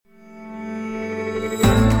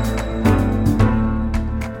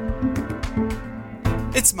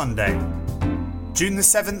It's Monday, June the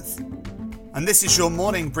 7th, and this is your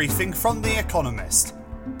morning briefing from The Economist.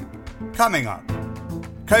 Coming up,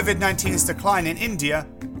 COVID-19's decline in India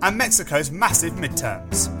and Mexico's massive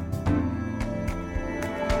midterms.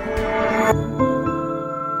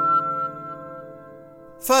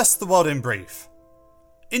 First, the world in brief.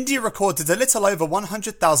 India recorded a little over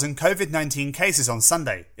 100,000 COVID-19 cases on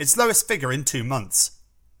Sunday, its lowest figure in 2 months.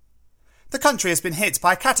 The country has been hit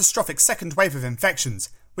by a catastrophic second wave of infections,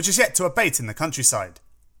 which is yet to abate in the countryside.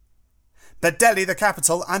 But Delhi, the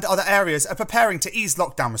capital, and other areas are preparing to ease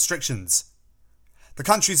lockdown restrictions. The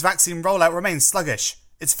country's vaccine rollout remains sluggish.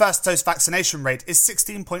 Its first dose vaccination rate is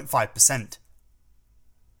 16.5%.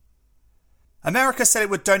 America said it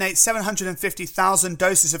would donate 750,000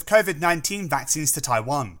 doses of COVID-19 vaccines to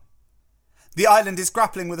Taiwan. The island is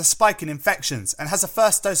grappling with a spike in infections and has a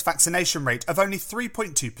first dose vaccination rate of only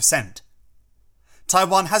 3.2%.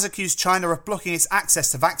 Taiwan has accused China of blocking its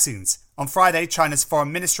access to vaccines. On Friday, China's foreign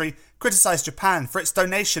ministry criticised Japan for its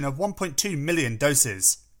donation of 1.2 million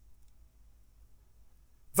doses.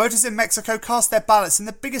 Voters in Mexico cast their ballots in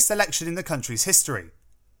the biggest election in the country's history.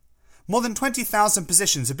 More than 20,000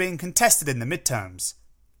 positions are being contested in the midterms.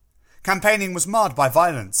 Campaigning was marred by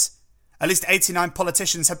violence. At least 89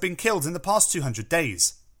 politicians have been killed in the past 200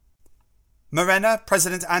 days. Morena,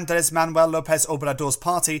 President Andrés Manuel López Obrador's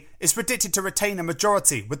party, is predicted to retain a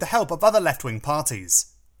majority with the help of other left-wing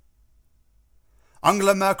parties.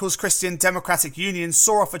 Angela Merkel's Christian Democratic Union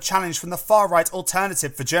saw off a challenge from the far-right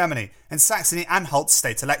Alternative for Germany in Saxony-Anhalt's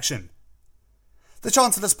state election. The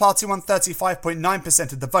Chancellor's party won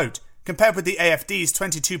 35.9% of the vote, compared with the AfD's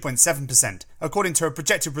 22.7%, according to a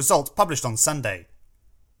projected result published on Sunday.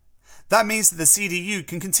 That means that the CDU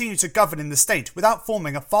can continue to govern in the state without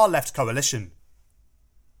forming a far-left coalition.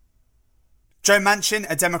 Joe Manchin,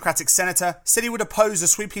 a Democratic senator, said he would oppose a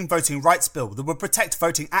sweeping voting rights bill that would protect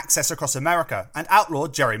voting access across America and outlaw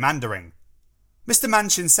gerrymandering. Mr.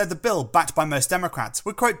 Manchin said the bill, backed by most Democrats,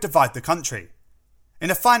 would, quote, divide the country.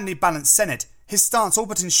 In a finely balanced Senate, his stance all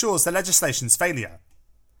but ensures the legislation's failure.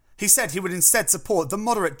 He said he would instead support the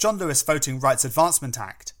moderate John Lewis Voting Rights Advancement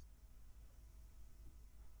Act.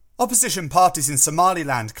 Opposition parties in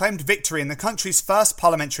Somaliland claimed victory in the country's first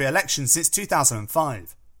parliamentary election since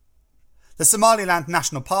 2005. The Somaliland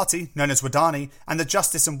National Party, known as Wadani, and the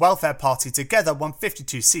Justice and Welfare Party together won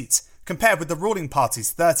 52 seats, compared with the ruling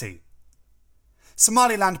party's 30.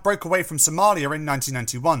 Somaliland broke away from Somalia in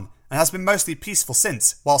 1991 and has been mostly peaceful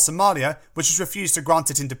since, while Somalia, which has refused to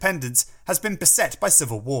grant it independence, has been beset by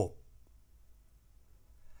civil war.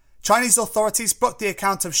 Chinese authorities blocked the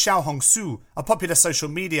account of Xiaohongshu, a popular social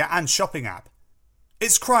media and shopping app.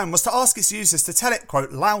 Its crime was to ask its users to tell it,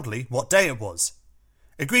 quote, loudly what day it was.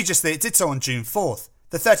 Egregiously, it did so on June 4th,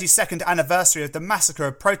 the 32nd anniversary of the massacre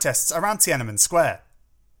of protests around Tiananmen Square.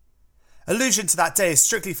 Allusion to that day is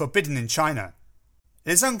strictly forbidden in China.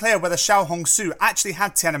 It is unclear whether Xiaohongshu actually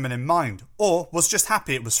had Tiananmen in mind, or was just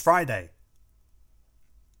happy it was Friday.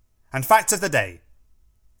 And fact of the day.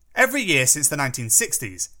 Every year since the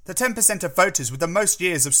 1960s, the 10% of voters with the most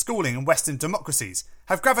years of schooling in Western democracies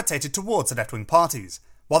have gravitated towards the left-wing parties,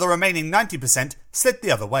 while the remaining 90% slid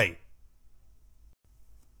the other way.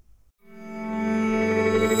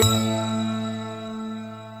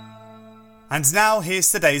 And now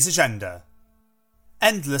here's today's agenda.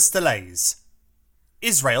 Endless delays.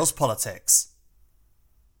 Israel's politics.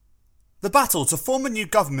 The battle to form a new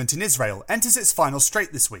government in Israel enters its final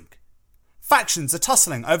straight this week. Factions are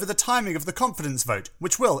tussling over the timing of the confidence vote,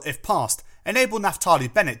 which will, if passed, enable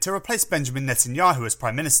Naftali Bennett to replace Benjamin Netanyahu as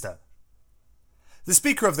Prime Minister. The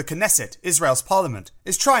Speaker of the Knesset, Israel's parliament,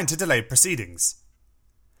 is trying to delay proceedings.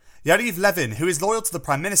 Yariv Levin, who is loyal to the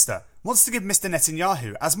Prime Minister, wants to give Mr.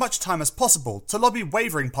 Netanyahu as much time as possible to lobby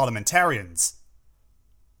wavering parliamentarians.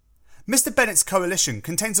 Mr. Bennett's coalition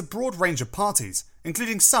contains a broad range of parties,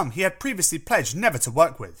 including some he had previously pledged never to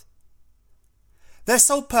work with. Their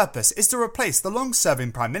sole purpose is to replace the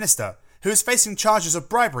long-serving Prime Minister, who is facing charges of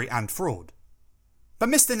bribery and fraud. But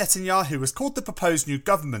Mr. Netanyahu has called the proposed new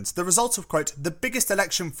government the result of, quote, the biggest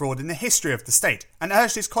election fraud in the history of the state, and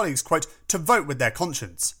urged his colleagues, quote, to vote with their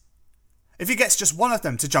conscience. If he gets just one of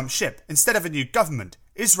them to jump ship instead of a new government,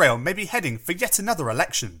 Israel may be heading for yet another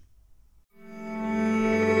election.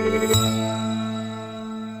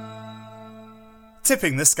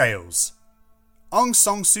 Tipping the scales. Aung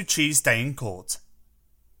San Suu Kyi's day in court.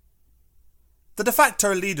 The de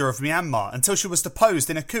facto leader of Myanmar until she was deposed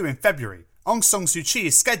in a coup in February, Aung San Suu Kyi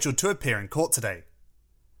is scheduled to appear in court today.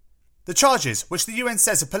 The charges, which the UN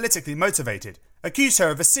says are politically motivated, accuse her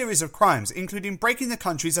of a series of crimes including breaking the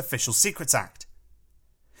country's Official Secrets Act.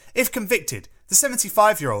 If convicted, the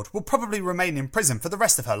 75-year-old will probably remain in prison for the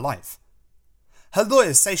rest of her life. Her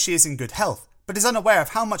lawyers say she is in good health, but is unaware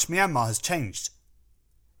of how much Myanmar has changed.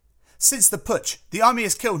 Since the putsch, the army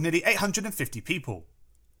has killed nearly 850 people.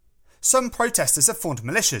 Some protesters have formed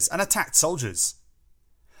militias and attacked soldiers.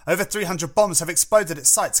 Over 300 bombs have exploded at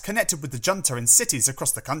sites connected with the junta in cities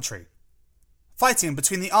across the country. Fighting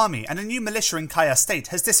between the army and a new militia in Kaya state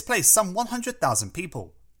has displaced some 100,000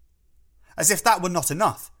 people. As if that were not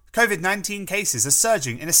enough, COVID-19 cases are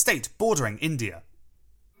surging in a state bordering India.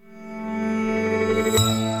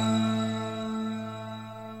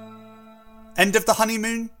 End of the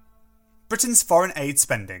honeymoon? Britain's foreign aid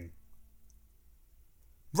spending.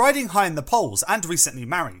 Riding high in the polls and recently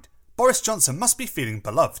married, Boris Johnson must be feeling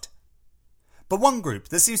beloved. But one group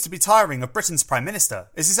that seems to be tiring of Britain's Prime Minister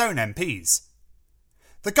is his own MPs.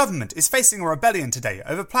 The government is facing a rebellion today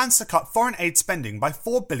over plans to cut foreign aid spending by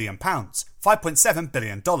 £4 billion, $5.7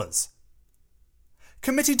 billion.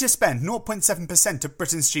 Committing to spend 0.7% of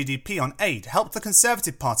Britain's GDP on aid helped the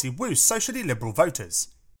Conservative Party woo socially liberal voters.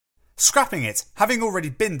 Scrapping it, having already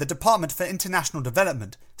been the Department for International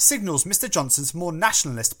Development, signals Mr Johnson's more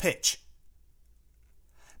nationalist pitch.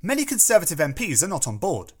 Many Conservative MPs are not on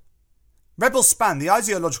board. Rebels span the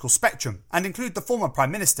ideological spectrum and include the former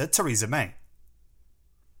Prime Minister Theresa May.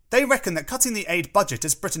 They reckon that cutting the aid budget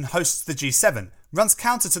as Britain hosts the G7 runs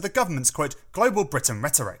counter to the government's, quote, global Britain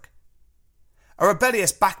rhetoric. A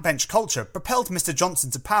rebellious backbench culture propelled Mr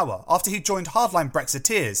Johnson to power after he joined hardline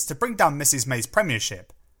Brexiteers to bring down Mrs May's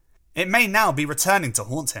premiership. It may now be returning to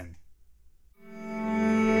haunt him.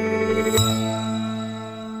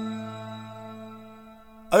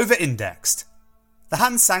 Over-indexed. The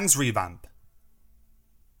Hang Seng's revamp.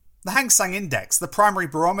 The Hang Seng Index, the primary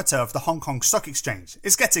barometer of the Hong Kong Stock Exchange,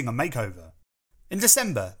 is getting a makeover. In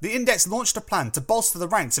December, the index launched a plan to bolster the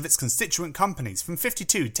ranks of its constituent companies from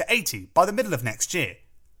 52 to 80 by the middle of next year.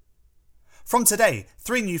 From today,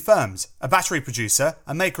 3 new firms, a battery producer,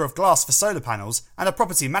 a maker of glass for solar panels, and a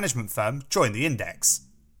property management firm, join the index.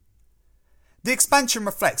 The expansion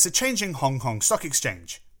reflects a changing Hong Kong Stock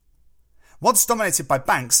Exchange. Once dominated by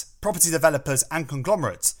banks, property developers and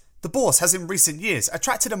conglomerates, the bourse has in recent years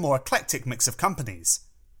attracted a more eclectic mix of companies.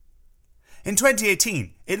 In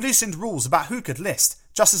 2018, it loosened rules about who could list,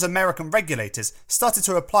 just as American regulators started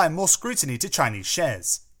to apply more scrutiny to Chinese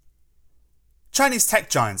shares. Chinese tech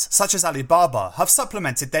giants such as Alibaba have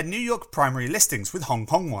supplemented their New York primary listings with Hong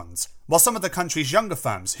Kong ones, while some of the country's younger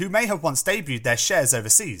firms who may have once debuted their shares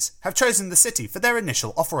overseas have chosen the city for their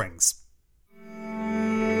initial offerings.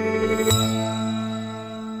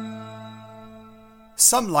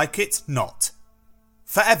 Some like it not.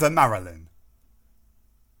 Forever Marilyn.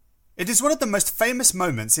 It is one of the most famous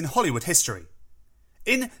moments in Hollywood history.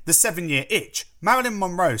 In The 7-Year Itch, Marilyn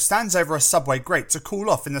Monroe stands over a subway grate to cool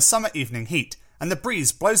off in the summer evening heat, and the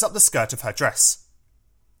breeze blows up the skirt of her dress.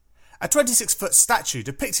 A 26-foot statue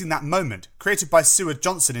depicting that moment, created by Seward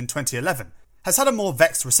Johnson in 2011, has had a more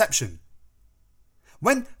vexed reception.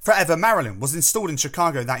 When Forever Marilyn was installed in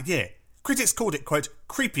Chicago that year, critics called it, quote,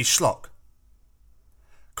 creepy schlock.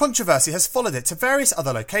 Controversy has followed it to various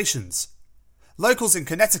other locations. Locals in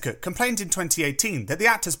Connecticut complained in 2018 that the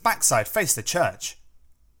actor's backside faced a church.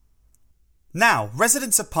 Now,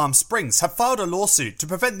 residents of Palm Springs have filed a lawsuit to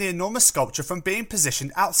prevent the enormous sculpture from being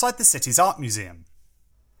positioned outside the city's art museum.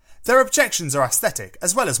 Their objections are aesthetic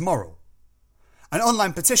as well as moral. An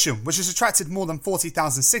online petition, which has attracted more than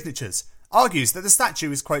 40,000 signatures, argues that the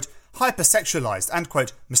statue is, quote, hypersexualized and,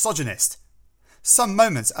 quote, misogynist. Some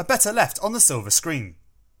moments are better left on the silver screen.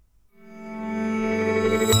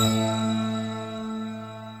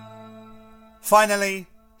 Finally,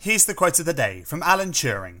 here's the quote of the day from Alan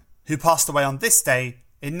Turing, who passed away on this day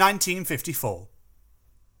in 1954.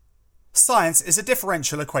 Science is a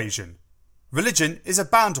differential equation. Religion is a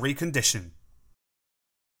boundary condition.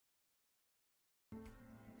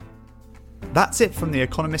 That's it from the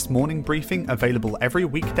Economist morning briefing, available every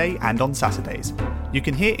weekday and on Saturdays. You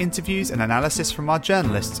can hear interviews and analysis from our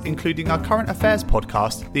journalists, including our current affairs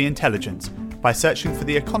podcast, The Intelligence, by searching for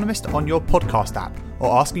The Economist on your podcast app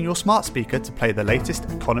or asking your smart speaker to play the latest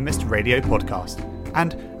Economist radio podcast.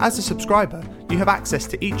 And as a subscriber, you have access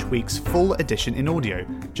to each week's full edition in audio.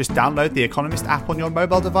 Just download the Economist app on your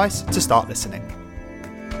mobile device to start listening.